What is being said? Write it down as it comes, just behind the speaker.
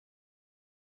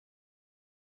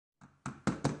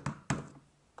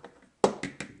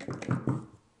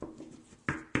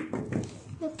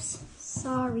Oops,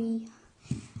 sorry.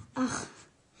 What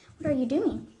are you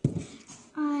doing?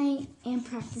 I am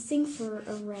practicing for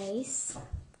a race.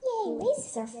 Yay,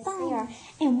 races are fun. They are.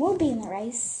 And we'll be in the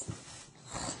race.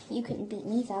 You couldn't beat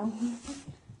me, though.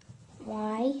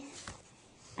 Why?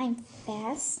 I'm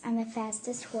fast. I'm the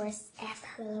fastest horse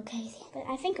ever. Okay, but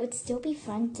I think it would still be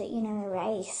fun to enter a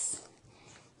race.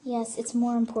 Yes, it's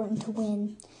more important to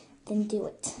win than do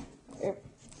it. Or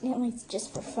at least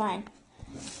just for fun.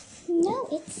 No,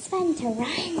 it's fun to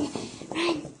run.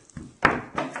 Run.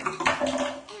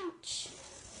 Ouch.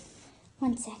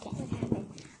 1 second. What happened?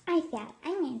 I thought I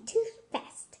ran too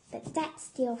fast, but that's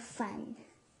still fun.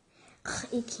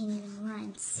 It can't even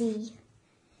run, see?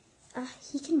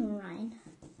 He can run.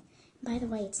 By the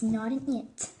way, it's not an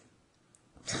it.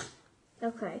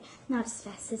 Okay, not as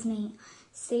fast as me.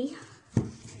 See?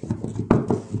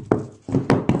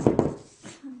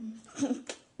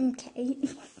 Okay.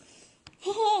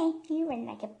 Hey, you run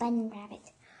like a bunny rabbit.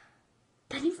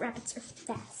 Bunny rabbits are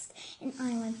fast, and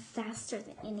I run faster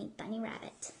than any bunny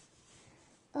rabbit.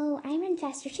 Oh, I run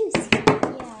faster too. See?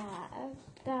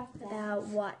 Yeah, about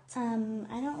what?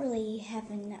 I don't really have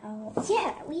an owner.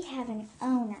 Yeah, we have an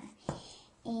owner,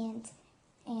 and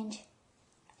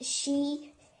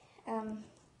she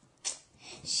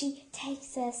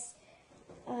takes us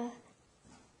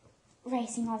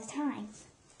racing all the time.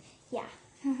 Yeah,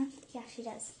 yeah, she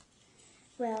does.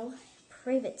 Well,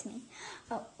 prove it to me.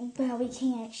 Oh, well, we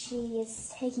can't. She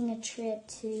is taking a trip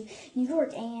to New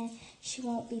York, and she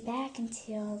won't be back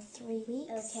until 3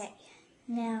 weeks. Okay.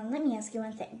 Now, let me ask you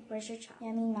one thing. Where's your child?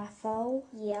 I mean, my foal?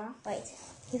 Yeah. Wait.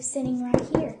 He was sitting right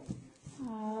here.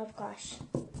 Oh, gosh.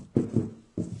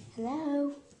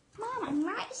 Hello? Mom, I'm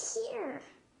right here.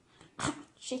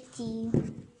 Tricked you.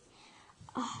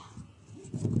 Oh.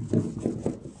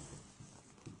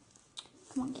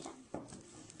 Come on, get up.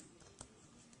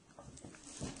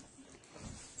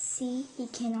 See, he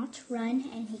cannot run,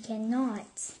 and he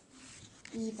cannot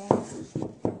even,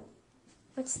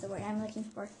 what's the word I'm looking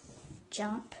for?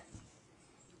 Jump?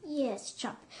 Yes,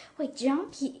 jump. Wait,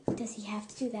 jump? Does he have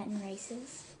to do that in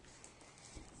races?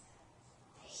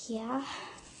 Yeah.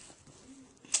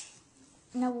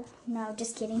 No,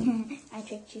 just kidding. I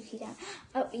tricked you, down.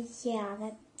 Oh, yeah,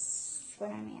 that's what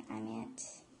I meant.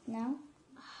 No?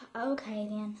 Okay,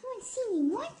 then. Come on, see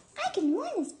me run. I can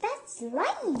run as fast as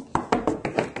lightning.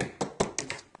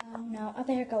 Oh, no, I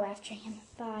better go after him.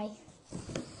 Bye.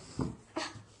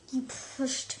 You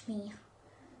pushed me.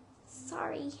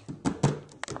 Sorry.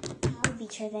 I'll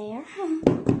beat you there.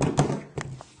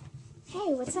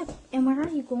 Hey, what's up? And where are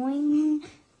you going?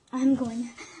 I'm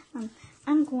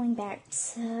going back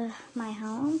to my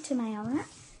home, to my owner.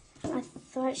 I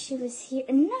thought she was here.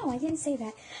 No, I didn't say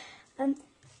that.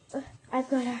 I've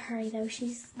got to hurry, though.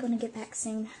 She's going to get back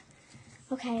soon.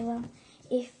 Okay, well,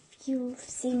 if you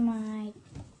see my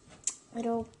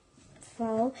little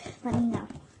foe, let me know.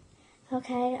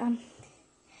 Okay,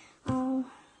 I'll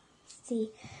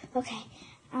see. Okay,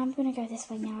 I'm going to go this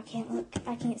way now.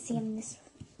 I can't see him this,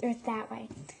 or that way.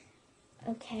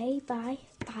 Okay, bye.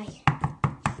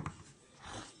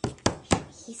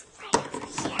 He's right over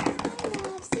here. I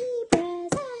love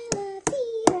zebras.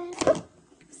 Oh,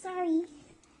 sorry.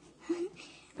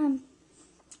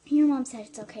 Your mom said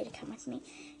it's okay to come with me.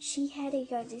 She had to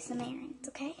go do some errands,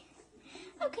 okay?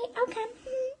 Okay, I'll come.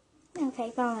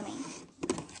 Okay, follow me.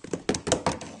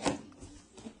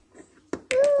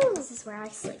 Ooh, this is where I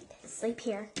sleep. Sleep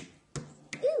here.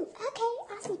 Ooh, okay,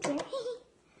 I'll sleep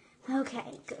here.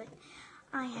 Okay, good.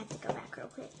 I had to go back real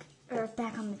quick, or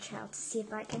back on the trail to see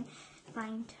if I can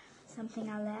find something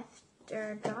I left,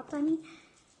 or dropped, I mean.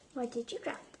 What did you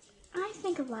drop? I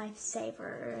think a lifesaver,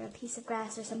 or a piece of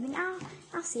grass or something.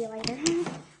 I'll see you later.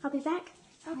 I'll be back.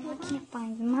 Okay, I can't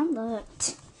find them. I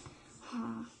looked.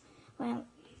 Well,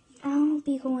 I'll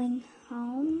be going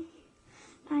home,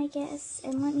 I guess,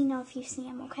 and let me know if you see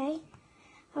them, okay?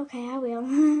 Okay, I will.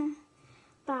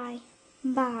 Bye.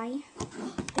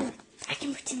 I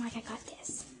can pretend like I got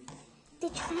this.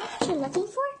 Did you find what you're looking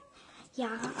for?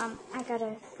 Yeah, I got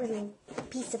a little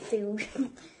piece of food.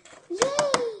 Yay!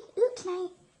 Ooh, can I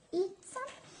eat some?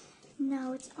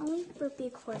 No, it's only for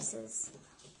big horses.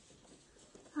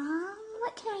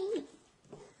 What can I eat?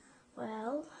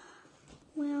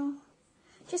 Well,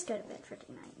 just go to bed for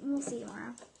tonight, and we'll see you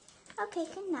tomorrow. Okay,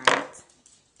 good night.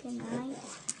 Good night.